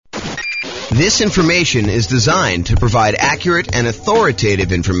This information is designed to provide accurate and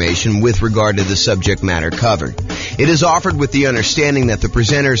authoritative information with regard to the subject matter covered. It is offered with the understanding that the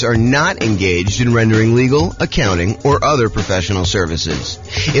presenters are not engaged in rendering legal, accounting, or other professional services.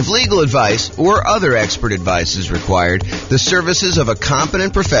 If legal advice or other expert advice is required, the services of a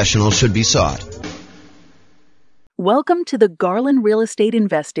competent professional should be sought. Welcome to the Garland Real Estate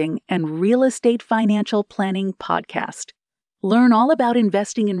Investing and Real Estate Financial Planning podcast. Learn all about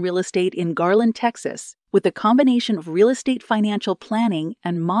investing in real estate in Garland, Texas, with a combination of real estate financial planning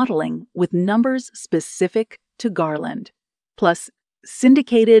and modeling with numbers specific to Garland. Plus,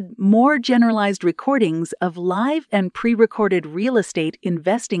 syndicated, more generalized recordings of live and pre-recorded real estate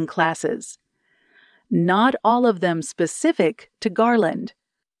investing classes. Not all of them specific to Garland.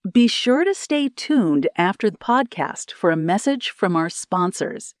 Be sure to stay tuned after the podcast for a message from our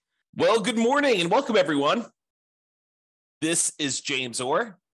sponsors. Well, good morning and welcome, everyone. This is James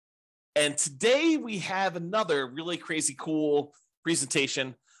Orr, and today we have another really crazy cool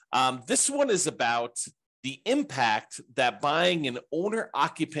presentation. This one is about the impact that buying an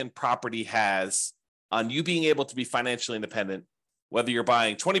owner-occupant property has on you being able to be financially independent, whether you're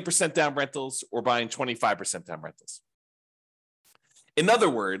buying 20% down rentals or buying 25% down rentals. In other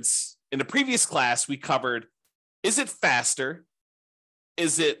words, in the previous class, we covered, is it faster?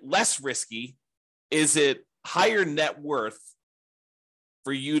 Is it less risky? Is it higher net worth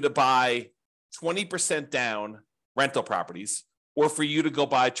for you to buy 20% down rental properties or for you to go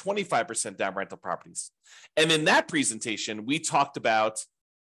buy 25% down rental properties? And in that presentation, we talked about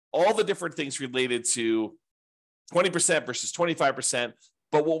all the different things related to 20% versus 25%.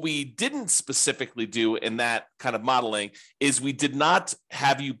 But what we didn't specifically do in that kind of modeling is we did not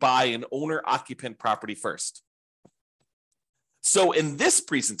have you buy an owner-occupant property first. So in this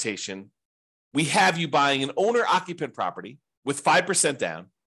presentation, we have you buying an owner-occupant property with 5% down.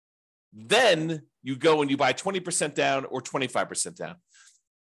 Then you go and you buy 20% down or 25% down.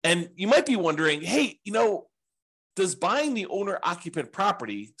 And you might be wondering, hey, does buying the owner-occupant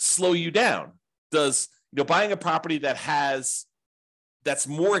property slow you down? Does buying a property that's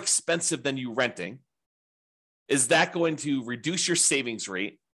more expensive than you renting, is that going to reduce your savings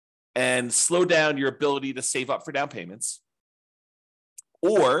rate and slow down your ability to save up for down payments?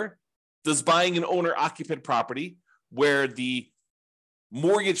 Or does buying an owner-occupant property where the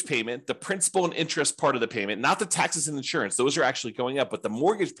mortgage payment, the principal and interest part of the payment, not the taxes and insurance, those are actually going up, but the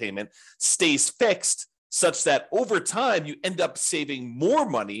mortgage payment stays fixed such that over time you end up saving more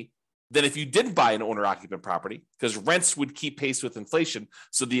money than if you didn't buy an owner-occupant property, because rents would keep pace with inflation.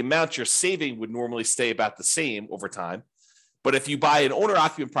 So the amount you're saving would normally stay about the same over time. But if you buy an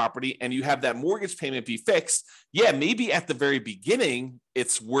owner-occupant property and you have that mortgage payment be fixed, yeah, maybe at the very beginning,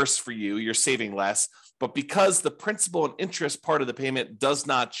 it's worse for you. You're saving less. But because the principal and interest part of the payment does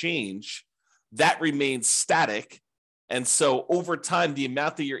not change, that remains static. And so over time, the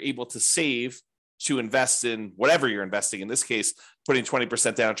amount that you're able to save to invest in whatever you're investing, in this case, putting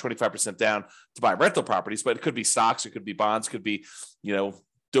 20% down, 25% down to buy rental properties, but it could be stocks, it could be bonds, it could be,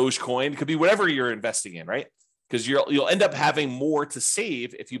 Dogecoin, it could be whatever you're investing in, right? Because you'll end up having more to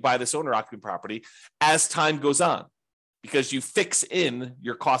save if you buy this owner-occupant property as time goes on, because you fix in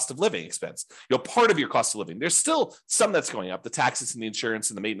your cost of living expense, part of your cost of living. There's still some that's going up, the taxes and the insurance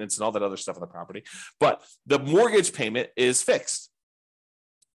and the maintenance and all that other stuff on the property, but the mortgage payment is fixed.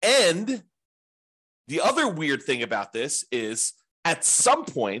 And the other weird thing about this is at some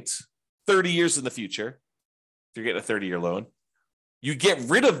point, 30 years in the future, if you're getting a 30-year loan, you get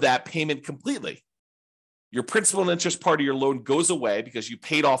rid of that payment completely. Your principal and interest part of your loan goes away because you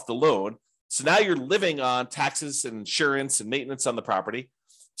paid off the loan. So now you're living on taxes and insurance and maintenance on the property.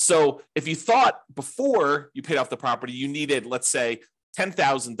 So if you thought before you paid off the property, you needed, let's say,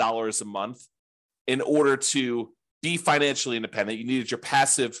 $10,000 a month in order to be financially independent, you needed your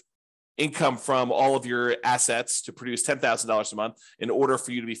passive income from all of your assets to produce $10,000 a month in order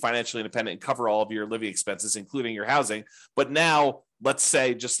for you to be financially independent and cover all of your living expenses, including your housing. But now, let's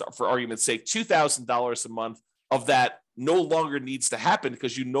say, just for argument's sake, $2,000 a month of that no longer needs to happen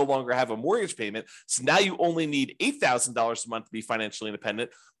because you no longer have a mortgage payment. So now you only need $8,000 a month to be financially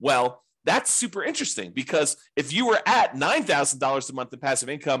independent. Well, that's super interesting, because if you were at $9,000 a month in passive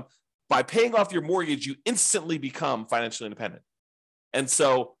income, by paying off your mortgage, you instantly become financially independent. And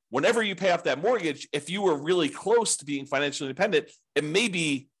so whenever you pay off that mortgage, if you were really close to being financially independent, it may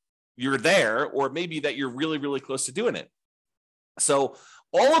be you're there, or it may be that you're really, really close to doing it. So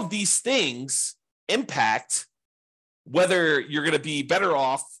all of these things impact whether you're going to be better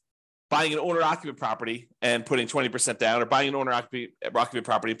off buying an owner-occupant property and putting 20% down, or buying an owner-occupant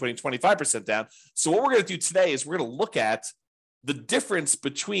property and putting 25% down. So what we're going to do today is we're going to look at the difference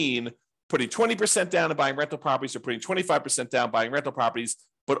between putting 20% down and buying rental properties or putting 25% down buying rental properties,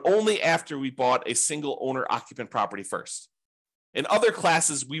 but only after we bought a single owner-occupant property first. In other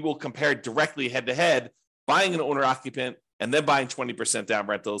classes, we will compare directly head-to-head, buying an owner-occupant and then buying 20% down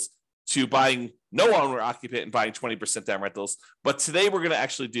rentals to buying no owner-occupant and buying 20% down rentals. But today we're going to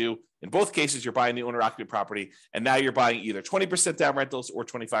actually do, in both cases, you're buying the owner-occupant property, and now you're buying either 20% down rentals or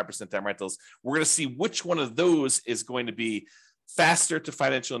 25% down rentals. We're going to see which one of those is going to be faster to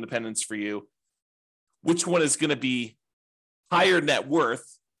financial independence for you, which one is going to be higher net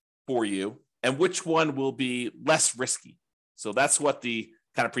worth for you, and which one will be less risky. So that's what the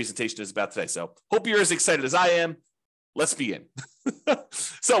kind of presentation is about today. So hope you're as excited as I am. Let's begin.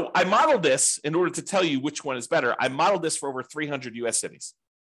 So I modeled this in order to tell you which one is better. I modeled this for over 300 US cities.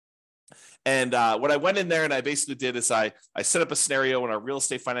 And what I went in there and I basically did is I set up a scenario in our real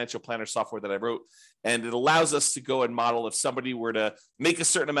estate financial planner software that I wrote, and it allows us to go and model if somebody were to make a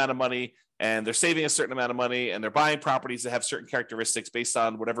certain amount of money and they're saving a certain amount of money and they're buying properties that have certain characteristics based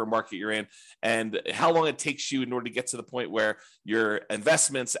on whatever market you're in, and how long it takes you in order to get to the point where your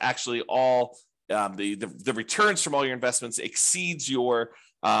investments actually all the returns from all your investments exceeds your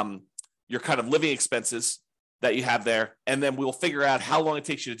kind of living expenses that you have there. And then we'll figure out how long it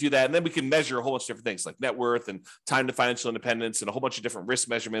takes you to do that. And then we can measure a whole bunch of different things like net worth and time to financial independence and a whole bunch of different risk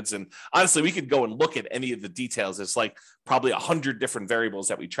measurements. And honestly, we could go and look at any of the details. It's like probably 100 different variables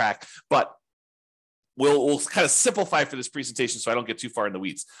that we track, but we'll kind of simplify for this presentation so I don't get too far in the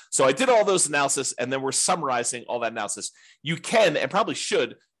weeds. So I did all those analysis, and then we're summarizing all that analysis. You can, and probably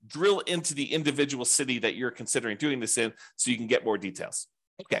should, drill into the individual city that you're considering doing this in so you can get more details.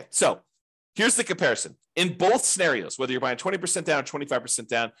 Okay, so here's the comparison. In both scenarios, whether you're buying 20% down or 25%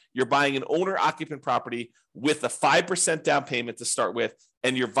 down, you're buying an owner-occupant property with a 5% down payment to start with,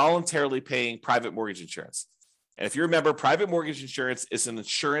 and you're voluntarily paying private mortgage insurance. And if you remember, private mortgage insurance is an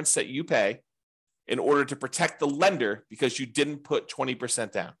insurance that you pay in order to protect the lender because you didn't put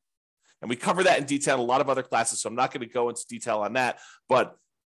 20% down. And we cover that in detail in a lot of other classes, so I'm not going to go into detail on that, but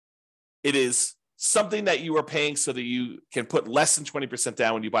it is something that you are paying so that you can put less than 20%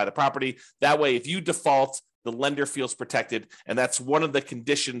 down when you buy the property. That way, if you default, the lender feels protected. And that's one of the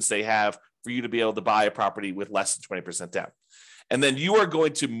conditions they have for you to be able to buy a property with less than 20% down. And then you are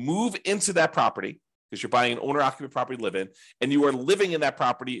going to move into that property because you're buying an owner-occupant property to live in, and you are living in that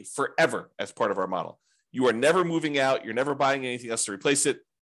property forever as part of our model. You are never moving out. You're never buying anything else to replace it.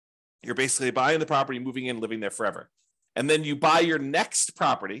 You're basically buying the property, moving in, living there forever. And then you buy your next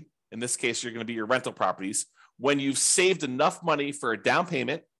property. In this case, you're going to be your rental properties, when you've saved enough money for a down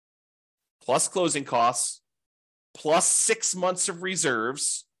payment, plus closing costs, plus 6 months of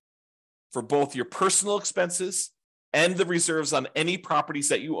reserves for both your personal expenses and the reserves on any properties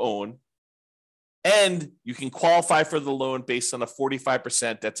that you own. And you can qualify for the loan based on a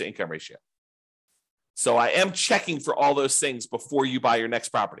 45% debt to income ratio. So I am checking for all those things before you buy your next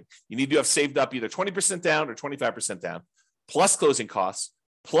property. You need to have saved up either 20% down or 25% down, plus closing costs,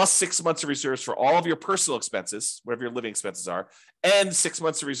 plus 6 months of reserves for all of your personal expenses, whatever your living expenses are, and 6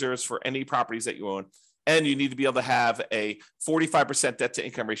 months of reserves for any properties that you own. And you need to be able to have a 45% debt to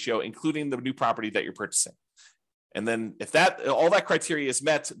income ratio, including the new property that you're purchasing. And then if all that criteria is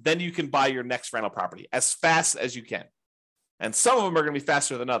met, then you can buy your next rental property as fast as you can. And some of them are going to be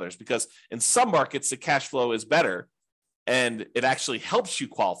faster than others because in some markets, the cash flow is better and it actually helps you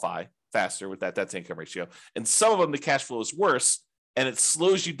qualify faster with that debt to income ratio. And some of them, the cash flow is worse and it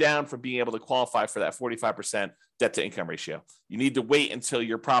slows you down from being able to qualify for that 45% debt to income ratio. You need to wait until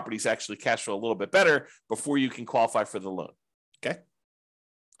your properties actually cash flow a little bit better before you can qualify for the loan. Okay.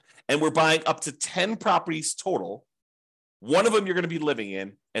 And we're buying up to 10 properties total. One of them you're going to be living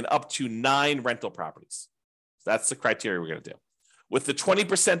in, and up to 9 rental properties. So that's the criteria we're going to do. With the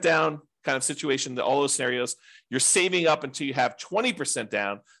 20% down kind of situation, all those scenarios, you're saving up until you have 20%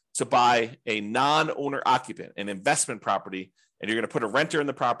 down to buy a non-owner occupant, an investment property, and you're going to put a renter in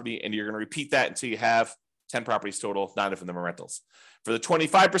the property, and you're going to repeat that until you have 10 properties total, 9 of them are rentals. For the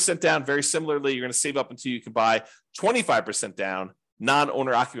 25% down, very similarly, you're going to save up until you can buy 25% down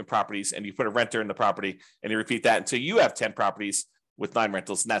non-owner occupant properties, and you put a renter in the property, and you repeat that until you have 10 properties with 9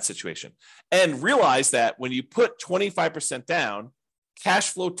 rentals in that situation. And realize that when you put 25% down, cash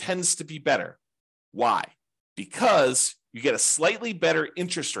flow tends to be better. Why? Because you get a slightly better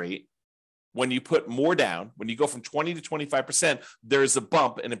interest rate when you put more down. When you go from 20 to 25%, there's a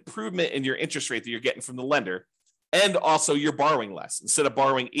bump, an improvement in your interest rate that you're getting from the lender. And also you're borrowing less. Instead of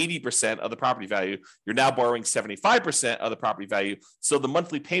borrowing 80% of the property value, you're now borrowing 75% of the property value. So the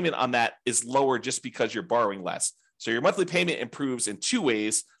monthly payment on that is lower just because you're borrowing less. So your monthly payment improves in 2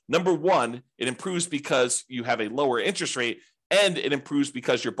 ways. Number one, it improves because you have a lower interest rate. and it improves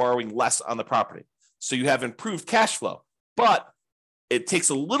because you're borrowing less on the property. So you have improved cash flow, but it takes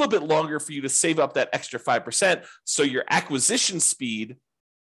a little bit longer for you to save up that extra 5%. So your acquisition speed,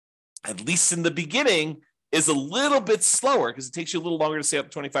 at least in the beginning, is a little bit slower because it takes you a little longer to save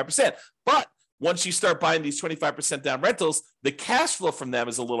up 25%. But once you start buying these 25% down rentals, the cash flow from them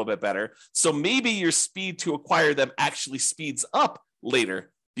is a little bit better. So maybe your speed to acquire them actually speeds up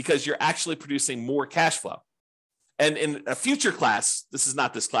later because you're actually producing more cash flow. And in a future class, this is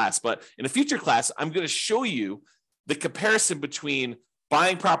not this class, but in a future class, I'm going to show you the comparison between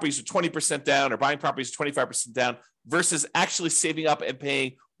buying properties with 20% down or buying properties with 25% down versus actually saving up and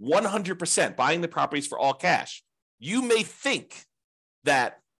paying 100%, buying the properties for all cash. You may think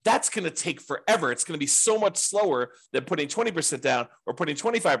that that's going to take forever. It's going to be so much slower than putting 20% down or putting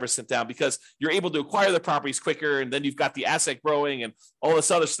 25% down because you're able to acquire the properties quicker and then you've got the asset growing and all this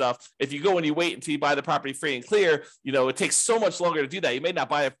other stuff. If you go and you wait until you buy the property free and clear, it takes so much longer to do that. You may not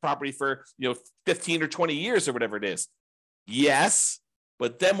buy a property for 15 or 20 years or whatever it is. Yes,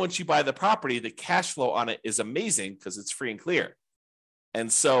 but then once you buy the property, the cash flow on it is amazing because it's free and clear.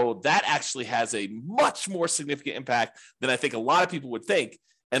 And so that actually has a much more significant impact than I think a lot of people would think.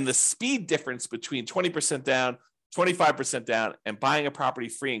 And the speed difference between 20% down, 25% down, and buying a property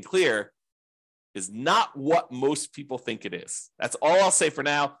free and clear is not what most people think it is. That's all I'll say for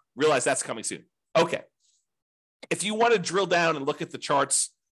now. Realize that's coming soon. Okay. If you want to drill down and look at the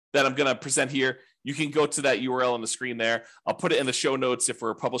charts that I'm going to present here, you can go to that URL on the screen there. I'll put it in the show notes if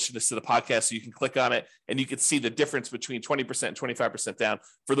we're publishing this to the podcast, so you can click on it and you can see the difference between 20% and 25% down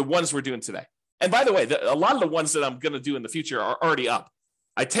for the ones we're doing today. And by the way, a lot of the ones that I'm going to do in the future are already up.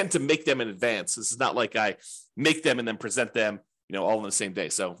 I tend to make them in advance. This is not like I make them and then present them, all on the same day.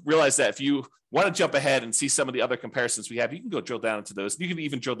 So realize that if you want to jump ahead and see some of the other comparisons we have, you can go drill down into those. You can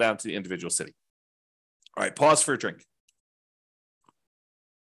even drill down to the individual city. All right, pause for a drink.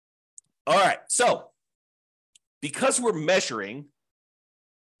 All right, so because we're measuring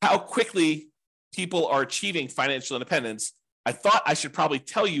how quickly people are achieving financial independence, I thought I should probably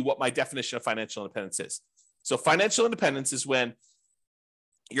tell you what my definition of financial independence is. So financial independence is when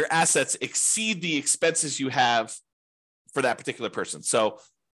your assets exceed the expenses you have for that particular person. So,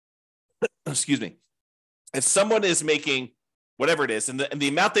 excuse me, if someone is making whatever it is, and the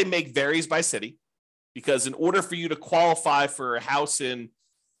amount they make varies by city, because in order for you to qualify for a house in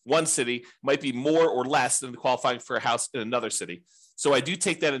one city might be more or less than qualifying for a house in another city. So I do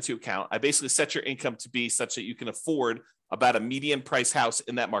take that into account. I basically set your income to be such that you can afford about a median price house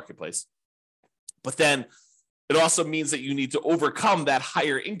in that marketplace. But then it also means that you need to overcome that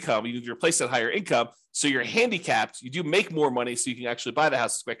higher income. You need to replace that higher income. So you're handicapped. You do make more money so you can actually buy the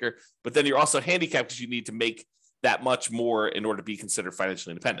houses quicker, but then you're also handicapped because you need to make that much more in order to be considered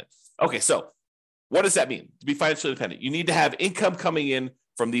financially independent. Okay, so what does that mean to be financially independent? You need to have income coming in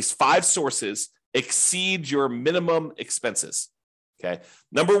from these 5 sources exceed your minimum expenses. Okay.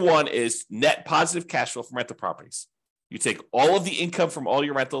 Number 1 is net positive cash flow from rental properties. You take all of the income from all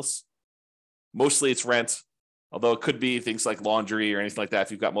your rentals. Mostly it's rent, although it could be things like laundry or anything like that.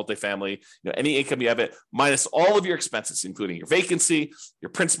 If you've got multifamily, any income you have it, minus all of your expenses, including your vacancy, your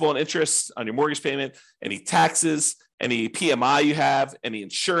principal and interest on your mortgage payment, any taxes, any PMI you have, any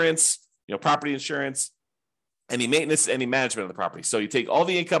insurance, property insurance, any maintenance, any management of the property. So you take all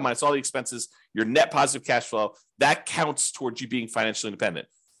the income minus all the expenses, your net positive cash flow, that counts towards you being financially independent.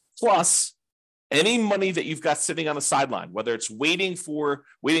 Plus, any money that you've got sitting on the sideline, whether it's waiting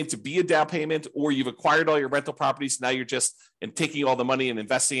to be a down payment, or you've acquired all your rental properties, now you're just taking all the money and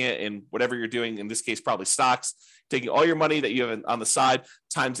investing it in whatever you're doing, in this case, probably stocks, taking all your money that you have on the side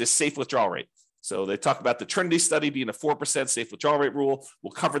times this safe withdrawal rate. So they talk about the Trinity study being a 4% safe withdrawal rate rule.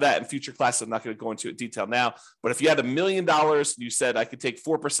 We'll cover that in future classes. I'm not going to go into it in detail now. But if you had $1 million, you said I could take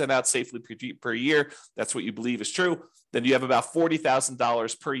 4% out safely per year, that's what you believe is true, then you have about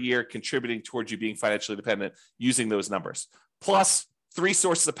 $40,000 per year contributing towards you being financially independent using those numbers. Plus 3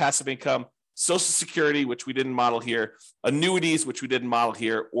 sources of passive income: Social Security, which we didn't model here, annuities, which we didn't model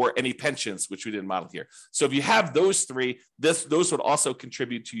here, or any pensions, which we didn't model here. So if you have those 3, those would also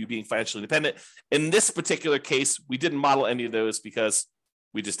contribute to you being financially independent. In this particular case, we didn't model any of those because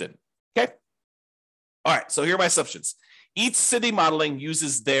we just didn't. Okay. All right. So here are my assumptions. Each city modeling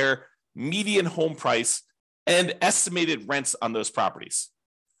uses their median home price and estimated rents on those properties.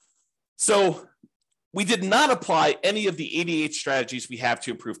 So we did not apply any of the 88 strategies we have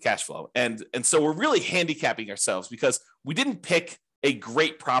to improve cash flow. And so we're really handicapping ourselves because we didn't pick a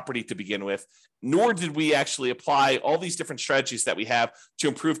great property to begin with, nor did we actually apply all these different strategies that we have to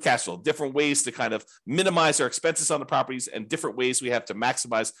improve cash flow, different ways to kind of minimize our expenses on the properties and different ways we have to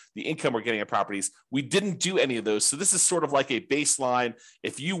maximize the income we're getting at properties. We didn't do any of those. So this is sort of like a baseline.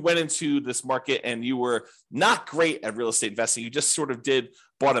 If you went into this market and you were not great at real estate investing, you just sort of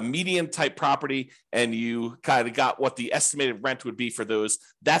bought a medium type property and you kind of got what the estimated rent would be for those.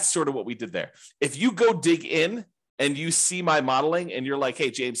 That's sort of what we did there. If you go dig in and you see my modeling and you're like,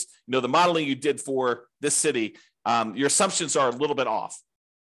 hey, James, the modeling you did for this city, your assumptions are a little bit off.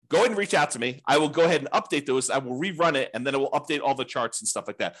 Go ahead and reach out to me. I will go ahead and update those. I will rerun it, and then it will update all the charts and stuff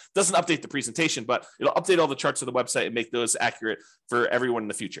like that. Doesn't update the presentation, but it'll update all the charts of the website and make those accurate for everyone in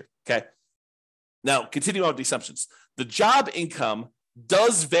the future, okay? Now, continue on with the assumptions. The job income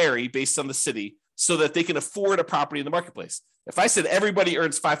does vary based on the city so that they can afford a property in the marketplace. If I said everybody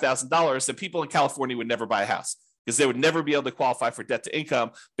earns $5,000, then people in California would never buy a house because they would never be able to qualify for debt to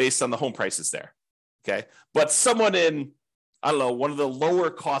income based on the home prices there, okay? But someone in, I don't know, one of the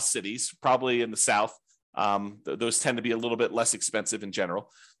lower cost cities, probably in the South, those tend to be a little bit less expensive in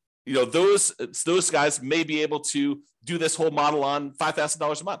general. Those guys may be able to do this whole model on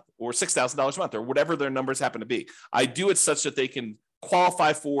 $5,000 a month or $6,000 a month or whatever their numbers happen to be. I do it such that they can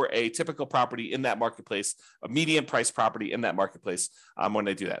qualify for a typical property in that marketplace, a median price property in that marketplace when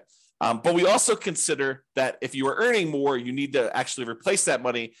they do that. But we also consider that if you are earning more, you need to actually replace that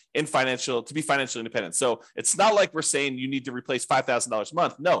money to be financially independent. So it's not like we're saying you need to replace $5,000 a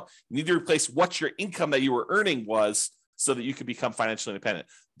month. No, you need to replace what your income that you were earning was so that you can become financially independent.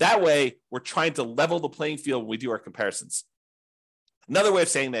 That way, we're trying to level the playing field when we do our comparisons. Another way of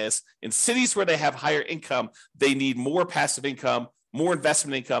saying this, in cities where they have higher income, they need more passive income, more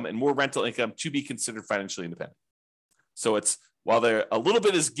investment income, and more rental income to be considered financially independent. So while a little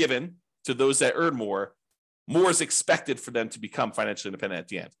bit is given to those that earn more is expected for them to become financially independent at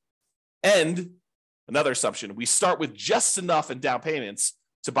the end. And another assumption, we start with just enough in down payments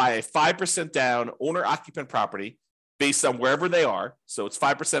to buy a 5% down owner-occupant property based on wherever they are. So it's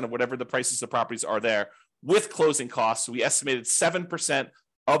 5% of whatever the prices of properties are there with closing costs. So we estimated 7%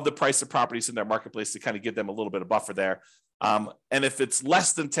 of the price of properties in their marketplace to kind of give them a little bit of buffer there. And if it's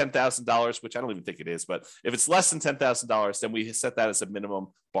less than $10,000, which I don't even think it is, but if it's less than $10,000, then we set that as a minimum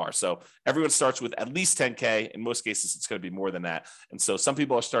bar. So everyone starts with at least 10K. In most cases, it's going to be more than that. And so some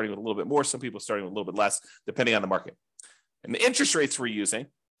people are starting with a little bit more, some people are starting with a little bit less, depending on the market. And the interest rates we're using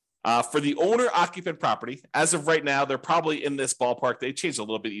for the owner-occupant property, as of right now, they're probably in this ballpark. They change a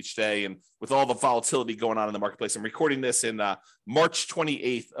little bit each day. And with all the volatility going on in the marketplace, I'm recording this in March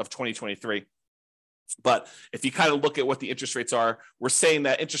 28th of 2023. But if you kind of look at what the interest rates are, we're saying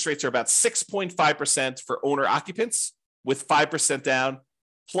that interest rates are about 6.5% for owner occupants with 5% down.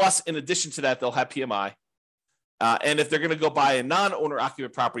 Plus, in addition to that, they'll have PMI. And if they're going to go buy a non-owner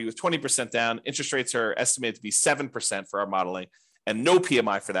occupant property with 20% down, interest rates are estimated to be 7% for our modeling and no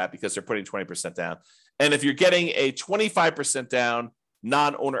PMI for that because they're putting 20% down. And if you're getting a 25% down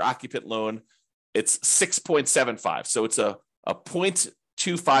non-owner occupant loan, it's 6.75. So it's a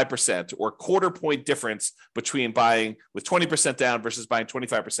 0.25% or quarter point difference between buying with 20% down versus buying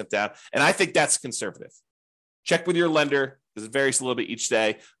 25% down. And I think that's conservative. Check with your lender because it varies a little bit each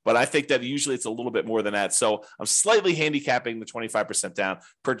day, but I think that usually it's a little bit more than that. So I'm slightly handicapping the 25% down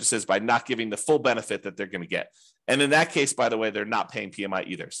purchases by not giving the full benefit that they're going to get. And in that case, by the way, they're not paying PMI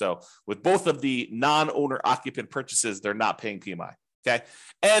either. So with both of the non-owner occupant purchases, they're not paying PMI. Okay.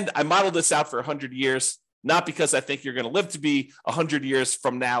 And I modeled this out for 100 years, not because I think you're going to live to be 100 years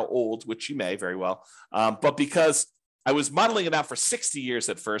from now old, which you may very well, but because I was modeling it out for 60 years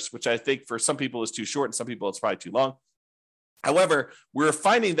at first, which I think for some people is too short and some people it's probably too long. However, we're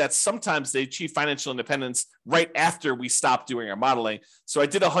finding that sometimes they achieve financial independence right after we stop doing our modeling. So I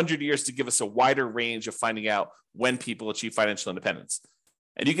did 100 years to give us a wider range of finding out when people achieve financial independence.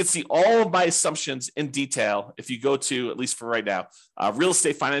 And you can see all of my assumptions in detail if you go to, at least for right now,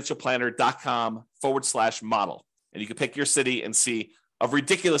 realestatefinancialplanner.com/model. And you can pick your city and see a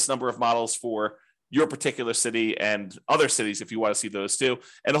ridiculous number of models for your particular city and other cities if you want to see those too,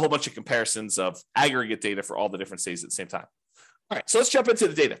 and a whole bunch of comparisons of aggregate data for all the different cities at the same time. All right, so let's jump into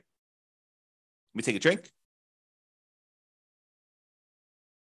the data. Let me take a drink.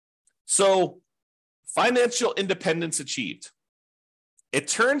 So, financial independence achieved. It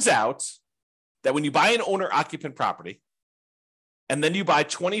turns out that when you buy an owner-occupant property and then you buy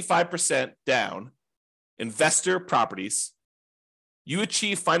 25% down investor properties, you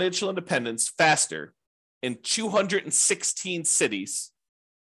achieve financial independence faster in 216 cities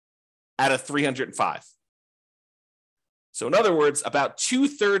out of 305. So in other words, about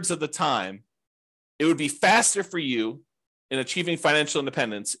 2/3 of the time, it would be faster for you in achieving financial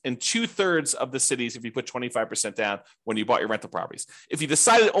independence in 2/3 of the cities if you put 25% down when you bought your rental properties. If you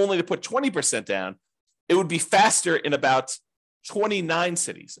decided only to put 20% down, it would be faster in about 29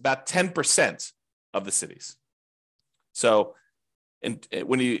 cities, about 10% of the cities. So in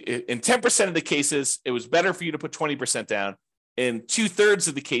 10% of the cases, it was better for you to put 20% down. In 2/3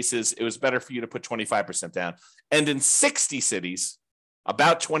 of the cases, it was better for you to put 25% down. And in 60 cities,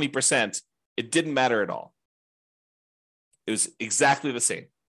 about 20%, it didn't matter at all. It was exactly the same.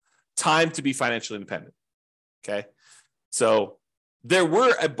 Time to be financially independent. Okay. So there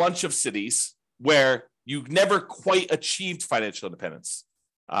were a bunch of cities where you never quite achieved financial independence,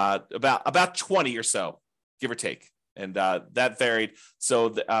 about 20 or so, give or take. And that varied.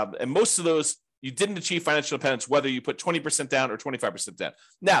 So, and most of those, you didn't achieve financial independence, whether you put 20% down or 25% down.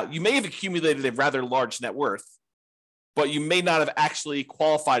 Now, you may have accumulated a rather large net worth, but you may not have actually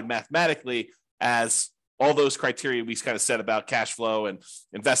qualified mathematically as all those criteria we kind of said about cash flow and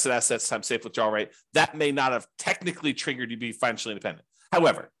invested assets times safe withdrawal rate. That may not have technically triggered you to be financially independent.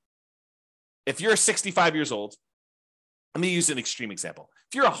 However, if you're 65 years old, let me use an extreme example.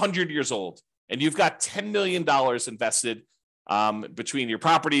 If you're 100 years old and you've got $10 million invested between your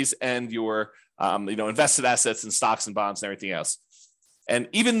properties and your invested assets and stocks and bonds and everything else, and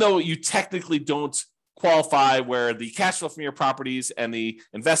even though you technically don't qualify where the cash flow from your properties and the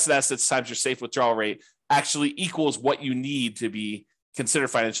invested assets times your safe withdrawal rate actually equals what you need to be considered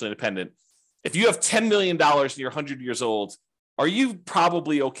financially independent. If you have $10 million and you're 100 years old, are you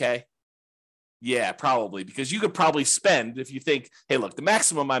probably okay? Yeah, probably, because you could probably spend, if you think, hey, look, the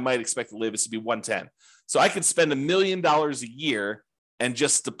maximum I might expect to live is to be 110. So I could spend $1 million a year and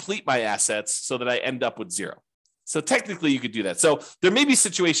just deplete my assets so that I end up with zero. So technically you could do that. So there may be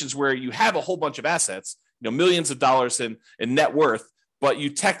situations where you have a whole bunch of assets, millions of dollars in net worth, but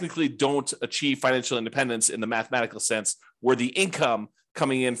you technically don't achieve financial independence in the mathematical sense, where the income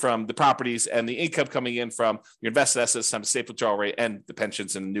coming in from the properties and the income coming in from your invested assets times safe withdrawal rate and the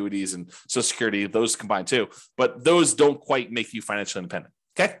pensions and annuities and Social Security, those combined too. But those don't quite make you financially independent.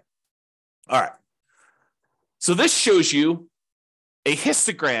 Okay. All right. So this shows you a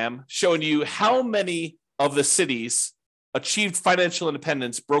histogram showing you how many of the cities achieved financial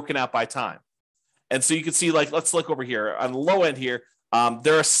independence broken out by time. And so you can see, like, let's look over here on the low end here.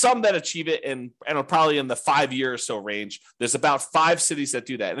 There are some that achieve it in probably in the 5 year or so range. There's about 5 cities that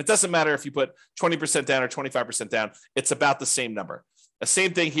do that. And it doesn't matter if you put 20% down or 25% down, it's about the same number. The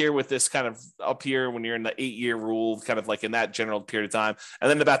same thing here with this kind of up here when you're in the 8-year rule, kind of like in that general period of time. And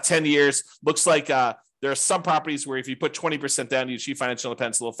then about 10 years, looks like there are some properties where if you put 20% down, you achieve financial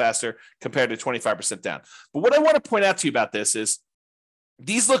independence a little faster compared to 25% down. But what I want to point out to you about this is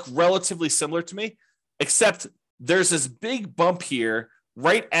these look relatively similar to me, except there's this big bump here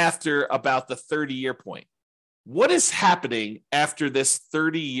right after about the 30-year point. What is happening after this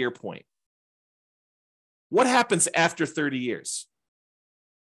 30-year point? What happens after 30 years?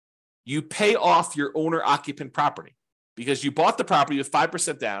 You pay off your owner-occupant property because you bought the property with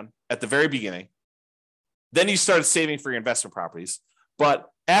 5% down at the very beginning. Then you started saving for your investment properties. But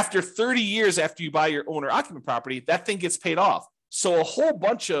after 30 years after you buy your owner-occupant property, that thing gets paid off. So a whole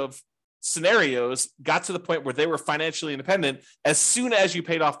bunch of scenarios got to the point where they were financially independent as soon as you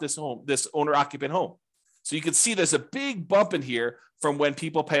paid off this owner-occupant home. So you can see there's a big bump in here from when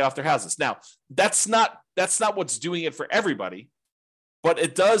people pay off their houses. Now, that's not what's doing it for everybody, but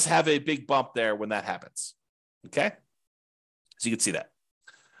it does have a big bump there when that happens. Okay? So you can see that.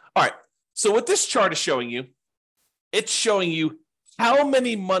 All right. So what this chart is showing you, it's showing you how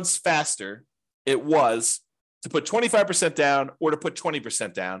many months faster it was to put 25% down or to put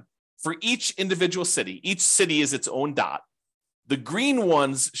 20% down for each individual city. Each city is its own dot. The green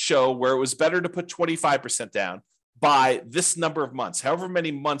ones show where it was better to put 25% down by this number of months, however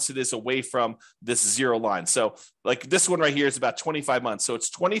many months it is away from this zero line. So like this one right here is about 25 months. So it's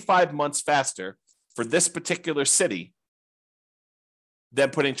 25 months faster for this particular city than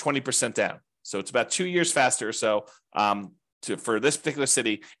putting 20% down. So it's about 2 years faster or so for this particular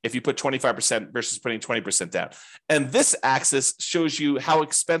city if you put 25% versus putting 20% down. And this axis shows you how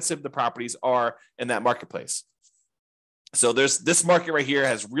expensive the properties are in that marketplace. So there's this market right here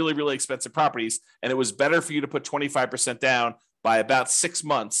has really, really expensive properties, and it was better for you to put 25% down by about 6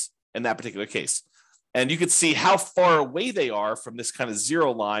 months in that particular case. And you can see how far away they are from this kind of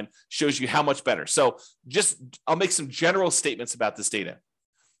zero line shows you how much better. So I'll make some general statements about this data.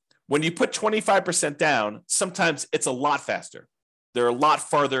 When you put 25% down, sometimes it's a lot faster. They're a lot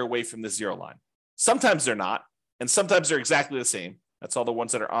farther away from the zero line. Sometimes they're not, and sometimes they're exactly the same. That's all the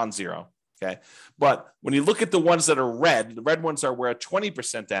ones that are on zero. Okay. But when you look at the ones that are red, the red ones are where a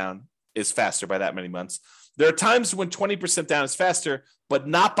 20% down is faster by that many months. there are times when 20% down is faster, but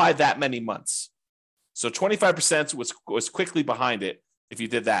not by that many months. So 25% was quickly behind it if you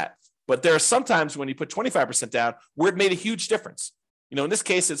did that. But there are some times when you put 25% down where it made a huge difference. In this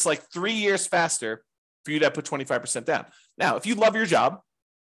case, it's like 3 years faster for you to put 25% down. Now, if you love your job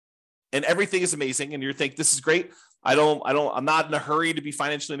and everything is amazing and you think this is great, I'm not in a hurry to be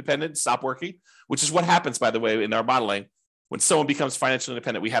financially independent, stop working, which is what happens, by the way, in our modeling. When someone becomes financially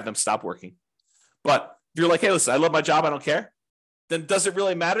independent, we have them stop working. But if you're like, hey, listen, I love my job, I don't care, then does it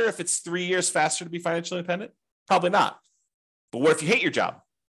really matter if it's 3 years faster to be financially independent? Probably not. But what if you hate your job?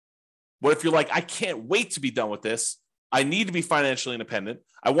 What if you're like, I can't wait to be done with this. I need to be financially independent.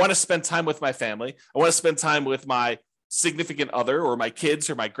 I want to spend time with my family. I want to spend time with my significant other or my kids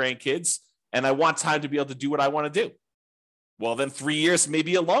or my grandkids. And I want time to be able to do what I want to do. Well, then 3 years may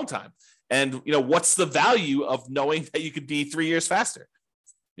be a long time. And, what's the value of knowing that you could be 3 years faster?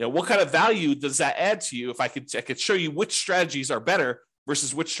 What kind of value does that add to you if I could show you which strategies are better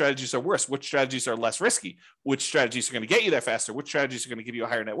versus which strategies are worse, which strategies are less risky, which strategies are going to get you there faster, which strategies are going to give you a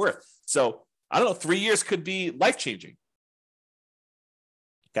higher net worth. So I don't know, 3 years could be life-changing.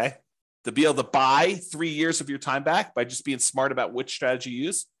 Okay. To be able to buy 3 years of your time back by just being smart about which strategy you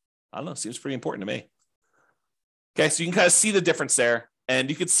use, I don't know, seems pretty important to me. Okay. So you can kind of see the difference there. And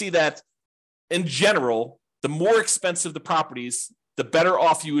you can see that in general, the more expensive the properties, the better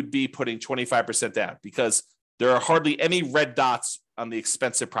off you would be putting 25% down because there are hardly any red dots on the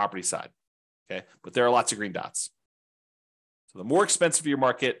expensive property side. Okay. But there are lots of green dots. So the more expensive your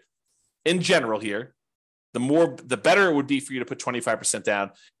market in general here, the better it would be for you to put 25%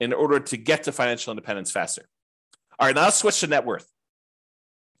 down in order to get to financial independence faster. All right, now let's switch to net worth.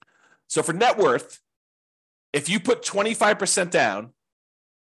 So for net worth, if you put 25% down,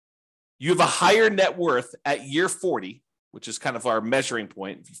 you have a higher net worth at year 40, which is kind of our measuring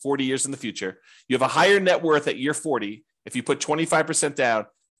point, 40 years in the future. You have a higher net worth at year 40 if you put 25% down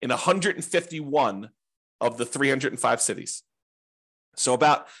in 151 of the 305 cities. So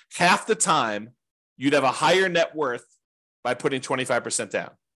about half the time, you'd have a higher net worth by putting 25%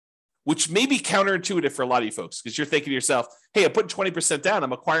 down, which may be counterintuitive for a lot of you folks because you're thinking to yourself, hey, I'm putting 20% down.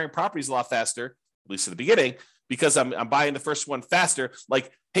 I'm acquiring properties a lot faster, at least at the beginning, because I'm buying the first one faster.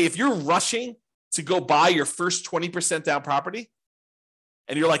 Like, hey, if you're rushing to go buy your first 20% down property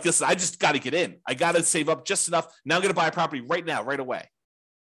and you're like, listen, I just got to get in. I got to save up just enough. Now I'm going to buy a property right now, right away.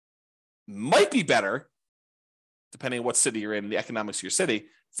 Might be better, depending on what city you're in and the economics of your city,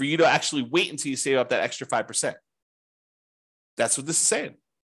 for you to actually wait until you save up that extra 5%. That's what this is saying.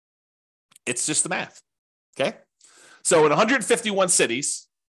 It's just the math. Okay. So in 151 cities,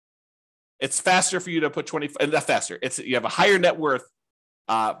 it's faster for you to put not faster. You have a higher net worth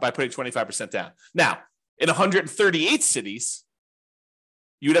by putting 25% down. Now, in 138 cities,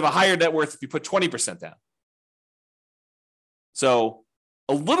 you'd have a higher net worth if you put 20% down. So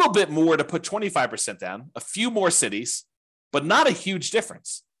a little bit more to put 25% down, a few more cities, but not a huge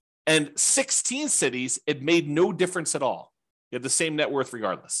difference. And 16 cities, it made no difference at all. You have the same net worth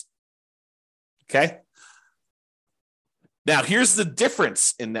regardless. Okay. Now, here's the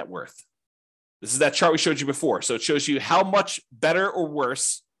difference in net worth. This is that chart we showed you before. So it shows you how much better or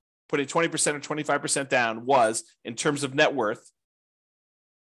worse putting 20% or 25% down was in terms of net worth,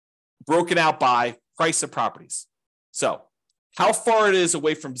 broken out by price of properties. So how far it is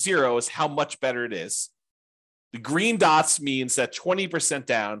away from zero is how much better it is. The green dots means that 20%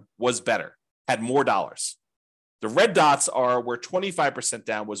 down was better, had more dollars. The red dots are where 25%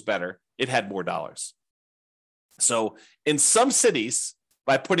 down was better, it had more dollars. So in some cities,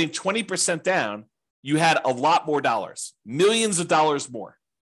 by putting 20% down, you had a lot more dollars, millions of dollars more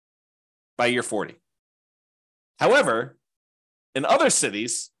by year 40. However, in other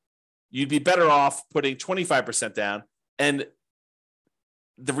cities, you'd be better off putting 25% down. And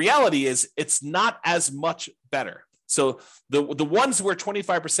the reality is it's not as much better. So the ones where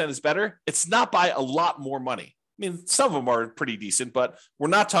 25% is better, it's not by a lot more money. I mean, some of them are pretty decent, but we're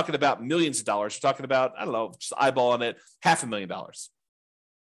not talking about millions of dollars. We're talking about, I don't know, just eyeballing it, $500,000.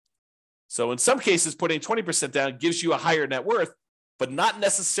 So in some cases, putting 20% down gives you a higher net worth, but not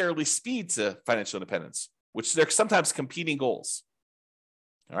necessarily speed to financial independence, which they're sometimes competing goals.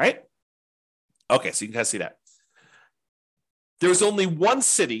 All right? Okay, so you can kind of see that. There was only one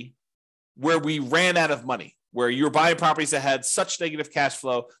city where we ran out of money, where you were buying properties that had such negative cash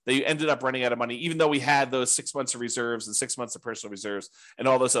flow that you ended up running out of money, even though we had those 6 months of reserves and 6 months of personal reserves and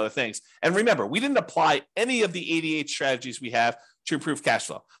all those other things. And remember, we didn't apply any of the 88 strategies we have to improve cash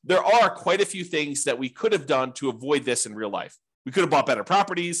flow. There are quite a few things that we could have done to avoid this in real life. We could have bought better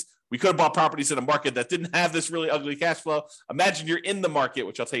properties. We could have bought properties in a market that didn't have this really ugly cash flow. Imagine you're in the market,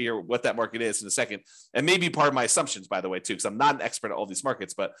 which I'll tell you what that market is in a second. And maybe part of my assumptions, by the way, too, because I'm not an expert at all these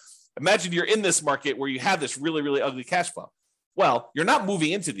markets, but imagine you're in this market where you have this really, really ugly cash flow. Well, you're not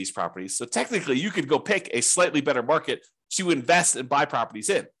moving into these properties. So technically you could go pick a slightly better market to invest and buy properties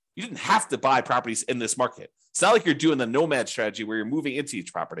in. You didn't have to buy properties in this market. It's not like you're doing the nomad strategy where you're moving into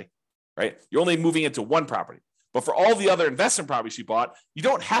each property, right? You're only moving into one property. But for all the other investment properties you bought, you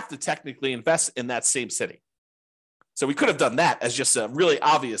don't have to technically invest in that same city. So we could have done that as just a really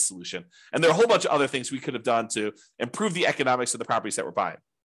obvious solution. And there are a whole bunch of other things we could have done to improve the economics of the properties that we're buying.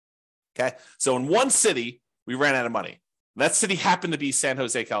 Okay. So in one city, we ran out of money. That city happened to be San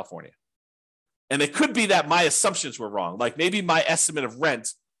Jose, California. And it could be that my assumptions were wrong. Like maybe my estimate of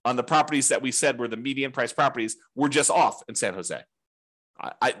rent on the properties that we said were the median price properties were just off in San Jose.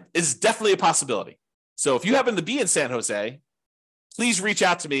 It's definitely a possibility. So if you happen to be in San Jose, please reach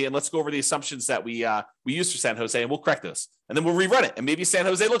out to me and let's go over the assumptions that we used for San Jose and we'll correct those. And then we'll rerun it. And maybe San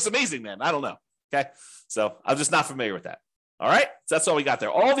Jose looks amazing then. I don't know. Okay. So I'm just not familiar with that. All right. So that's all we got there.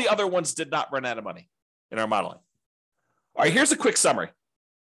 All the other ones did not run out of money in our modeling. All right. Here's a quick summary.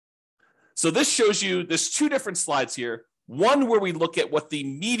 So this shows you, there's two different slides here. One where we look at what the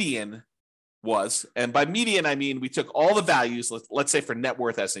median was. And by median, I mean, we took all the values, let's say for net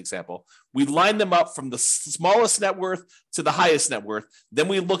worth as an example, we lined them up from the smallest net worth to the highest net worth. Then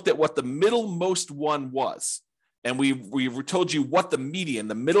we looked at what the middlemost one was. And we told you what the median,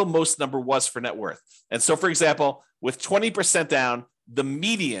 the middlemost number was for net worth. And so, for example, with 20% down, the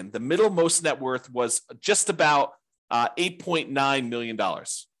median, the middlemost net worth was just about $8.9 million.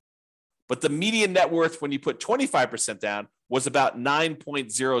 But the median net worth when you put 25% down was about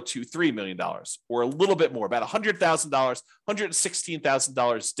 $9.023 million, or a little bit more, about $100,000,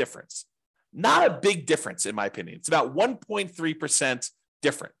 $116,000 difference. Not a big difference, in my opinion. It's about 1.3%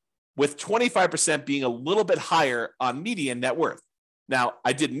 different, with 25% being a little bit higher on median net worth. Now,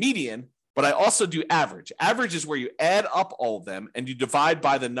 I did median, but I also do average. Average is where you add up all of them and you divide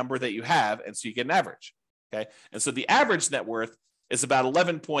by the number that you have, and so you get an average. Okay, and so the average net worth is about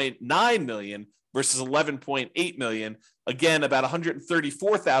 11.9 million versus 11.8 million. Again, about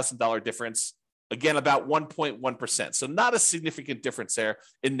 $134,000 difference. Again, about 1.1%. So not a significant difference there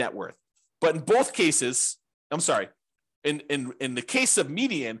in net worth. But in both cases, I'm sorry, in the case of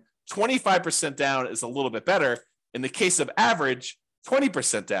median, 25% down is a little bit better. In the case of average,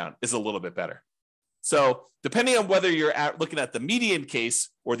 20% down is a little bit better. So depending on whether you're looking at the median case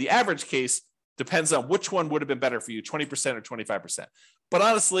or the average case, depends on which one would have been better for you, 20% or 25%. But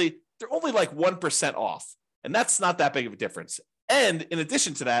honestly, they're only like 1% off. And that's not that big of a difference. And in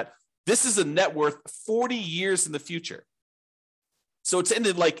addition to that, this is a net worth 40 years in the future. So it's in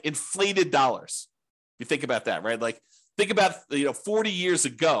like inflated dollars. If you think about that, right? Like think about, 40 years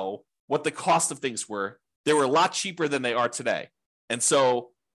ago, what the cost of things were. They were a lot cheaper than they are today. And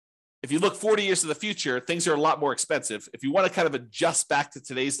so if you look 40 years to the future, things are a lot more expensive. If you want to kind of adjust back to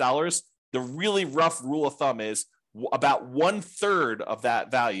today's dollars, the really rough rule of thumb is about 1/3 of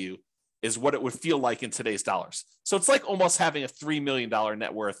that value is what it would feel like in today's dollars. So it's like almost having a $3 million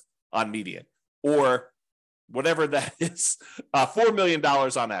net worth on median, or whatever that is, $4 million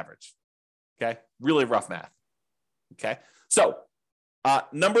on average. Okay. Really rough math. Okay. So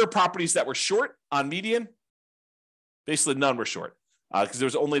number of properties that were short on median, basically none were short because there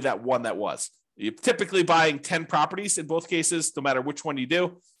was only that one that was. You're typically buying 10 properties in both cases, no matter which one you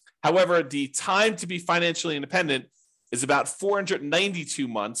do. However, the time to be financially independent is about 492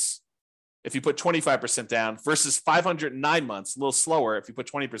 months if you put 25% down versus 509 months, a little slower if you put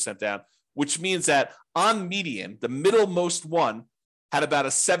 20% down, which means that on median, the middlemost one had about a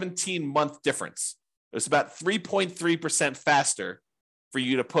 17-month difference. It was about 3.3% faster for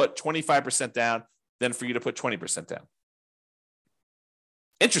you to put 25% down than for you to put 20% down.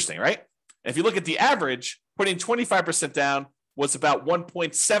 Interesting, right? And if you look at the average, putting 25% down was about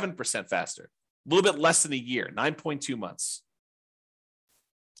 1.7% faster, a little bit less than a year, 9.2 months.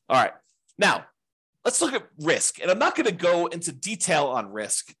 All right. Now, let's look at risk. And I'm not going to go into detail on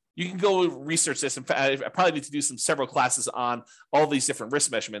risk. You can go research this. In fact, I probably need to do several classes on all these different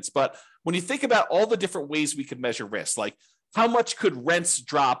risk measurements. But when you think about all the different ways we could measure risk, like how much could rents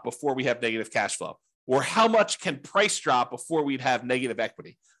drop before we have negative cash flow? Or how much can price drop before we'd have negative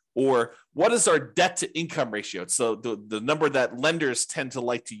equity? Or what is our debt to income ratio? So the number that lenders tend to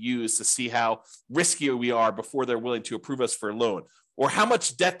like to use to see how risky we are before they're willing to approve us for a loan. Or how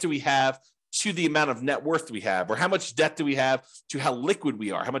much debt do we have to the amount of net worth we have, or how much debt do we have to how liquid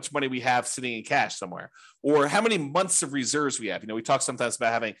we are, how much money we have sitting in cash somewhere, or how many months of reserves we have. We talk sometimes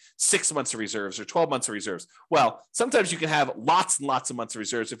about having 6 months of reserves or 12 months of reserves. Well, sometimes you can have lots and lots of months of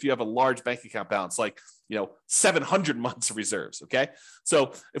reserves if you have a large bank account balance, like 700 months of reserves. Okay,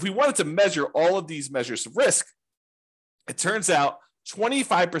 so if we wanted to measure all of these measures of risk, it turns out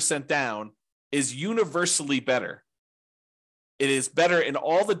 25% down is universally better. It is better in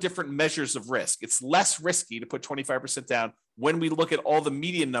all the different measures of risk. It's less risky to put 25% down when we look at all the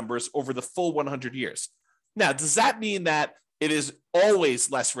median numbers over the full 100 years. Now, does that mean that it is always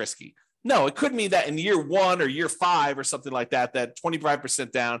less risky? No, it could mean that in year 1 or year 5 or something like that, that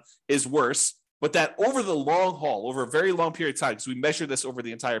 25% down is worse, but that over the long haul, over a very long period of time, because we measure this over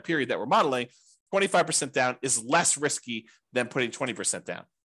the entire period that we're modeling, 25% down is less risky than putting 20% down.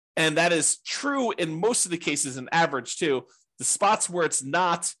 And that is true in most of the cases in average too. The spots where it's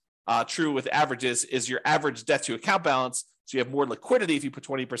not true with averages is your average debt to account balance. So you have more liquidity if you put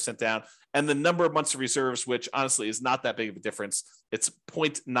 20% down, and the number of months of reserves, which honestly is not that big of a difference. It's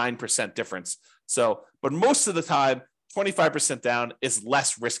 0.9% difference. So, but most of the time, 25% down is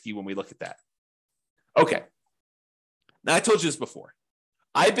less risky when we look at that. Okay. Now, I told you this before.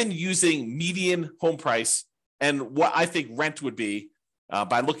 I've been using median home price and what I think rent would be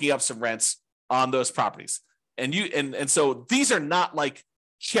by looking up some rents on those properties. And so these are not like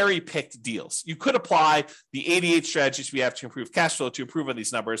cherry-picked deals. You could apply the 88 strategies we have to improve cash flow to improve on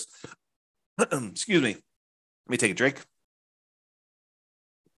these numbers. Excuse me. Let me take a drink.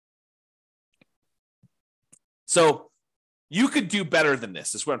 So you could do better than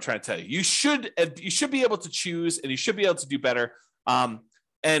this, is what I'm trying to tell you. You should be able to choose, and you should be able to do better.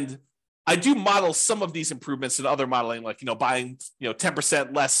 And I do model some of these improvements in other modeling, like buying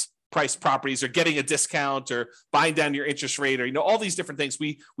 10% less price properties, or getting a discount, or buying down your interest rate, or all these different things.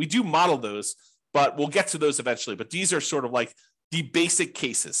 We do model those, but we'll get to those eventually. But these are sort of like the basic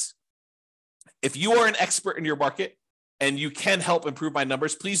cases. If you are an expert in your market and you can help improve my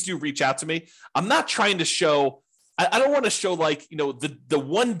numbers, please do reach out to me. I'm not trying to show, I don't want to show like, the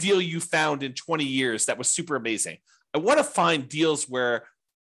one deal you found in 20 years that was super amazing. I want to find deals where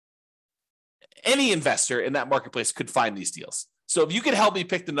any investor in that marketplace could find these deals. So if you could help me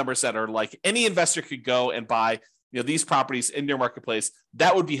pick the numbers that are like any investor could go and buy, these properties in your marketplace,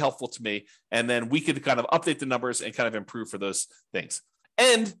 that would be helpful to me. And then we could kind of update the numbers and kind of improve for those things.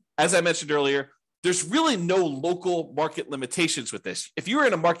 And as I mentioned earlier, there's really no local market limitations with this. If you're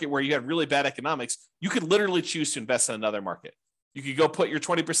in a market where you have really bad economics, you could literally choose to invest in another market. You could go put your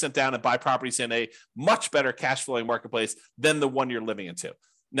 20% down and buy properties in a much better cash flowing marketplace than the one you're living into.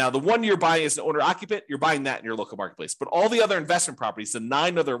 Now, the one you're buying is an owner-occupant, you're buying that in your local marketplace. But all the other investment properties, the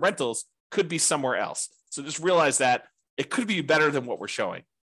 9 other rentals, could be somewhere else. So just realize that it could be better than what we're showing.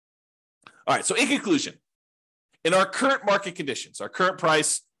 All right, so in conclusion, in our current market conditions, our current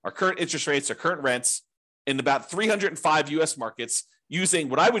price, our current interest rates, our current rents, in about 305 U.S. markets, using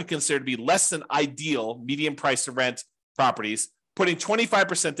what I would consider to be less than ideal median price to rent properties, putting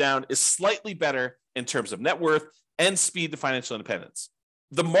 25% down is slightly better in terms of net worth and speed to financial independence.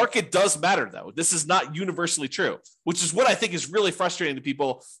 The market does matter, though. This is not universally true, which is what I think is really frustrating to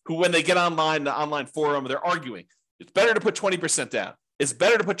people who, when they get online, the online forum, they're arguing. It's better to put 20% down. It's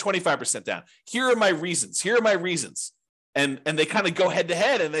better to put 25% down. Here are my reasons. Here are my reasons. And they kind of go head to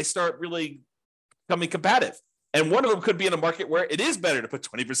head and they start really becoming combative. And one of them could be in a market where it is better to put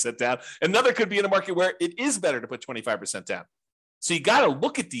 20% down. Another could be in a market where it is better to put 25% down. So you got to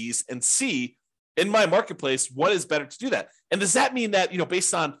look at these and see, in my marketplace, what is better to do that? And does that mean that,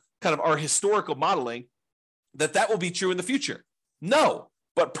 based on kind of our historical modeling, that will be true in the future? No,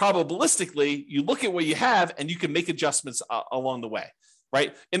 but probabilistically, you look at what you have and you can make adjustments along the way,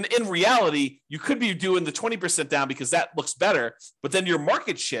 right? And in reality, you could be doing the 20% down because that looks better, but then your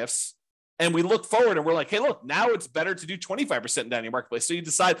market shifts and we look forward and we're like, hey, look, now it's better to do 25% down in your marketplace. So you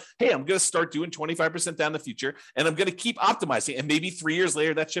decide, hey, I'm going to start doing 25% down in the future and I'm going to keep optimizing. And maybe 3 years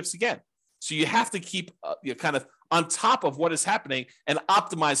later, that shifts again. So you have to keep kind of on top of what is happening and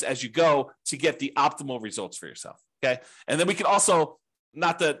optimize as you go to get the optimal results for yourself. Okay. And then we can also,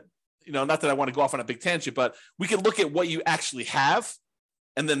 not that I want to go off on a big tangent, but we can look at what you actually have.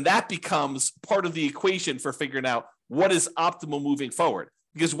 And then that becomes part of the equation for figuring out what is optimal moving forward,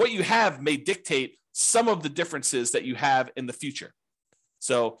 because what you have may dictate some of the differences that you have in the future.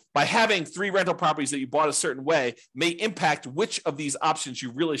 So by having 3 rental properties that you bought a certain way may impact which of these options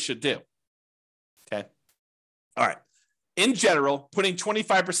you really should do. Okay. All right. In general, putting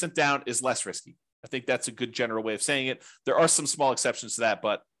 25% down is less risky. I think that's a good general way of saying it. There are some small exceptions to that,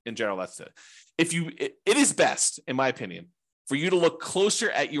 but in general, that's it. It is best, in my opinion, for you to look closer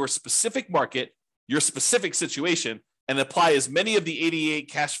at your specific market, your specific situation, and apply as many of the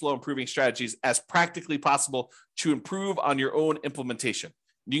 88 cash flow improving strategies as practically possible to improve on your own implementation.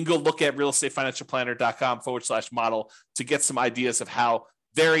 You can go look at realestatefinancialplanner.com/model to get some ideas of how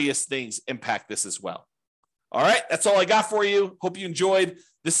various things impact this as well. All right, that's all I got for you. Hope you enjoyed.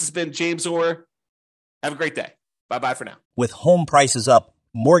 This has been James Orr. Have a great day. Bye-bye for now. With home prices up,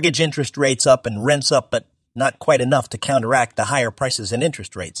 mortgage interest rates up, and rents up, but not quite enough to counteract the higher prices and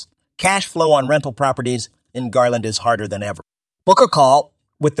interest rates, cash flow on rental properties in Garland is harder than ever. Book a call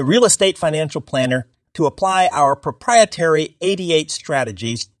with the Real Estate Financial Planner to apply our proprietary 88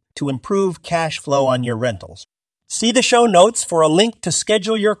 strategies to improve cash flow on your rentals. See the show notes for a link to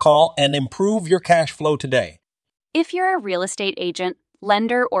schedule your call and improve your cash flow today. If you're a real estate agent,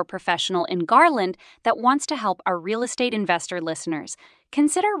 lender, or professional in Garland that wants to help our real estate investor listeners,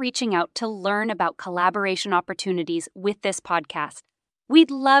 consider reaching out to learn about collaboration opportunities with this podcast.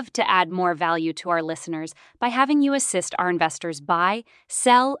 We'd love to add more value to our listeners by having you assist our investors buy,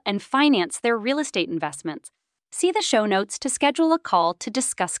 sell, and finance their real estate investments. See the show notes to schedule a call to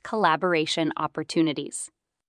discuss collaboration opportunities.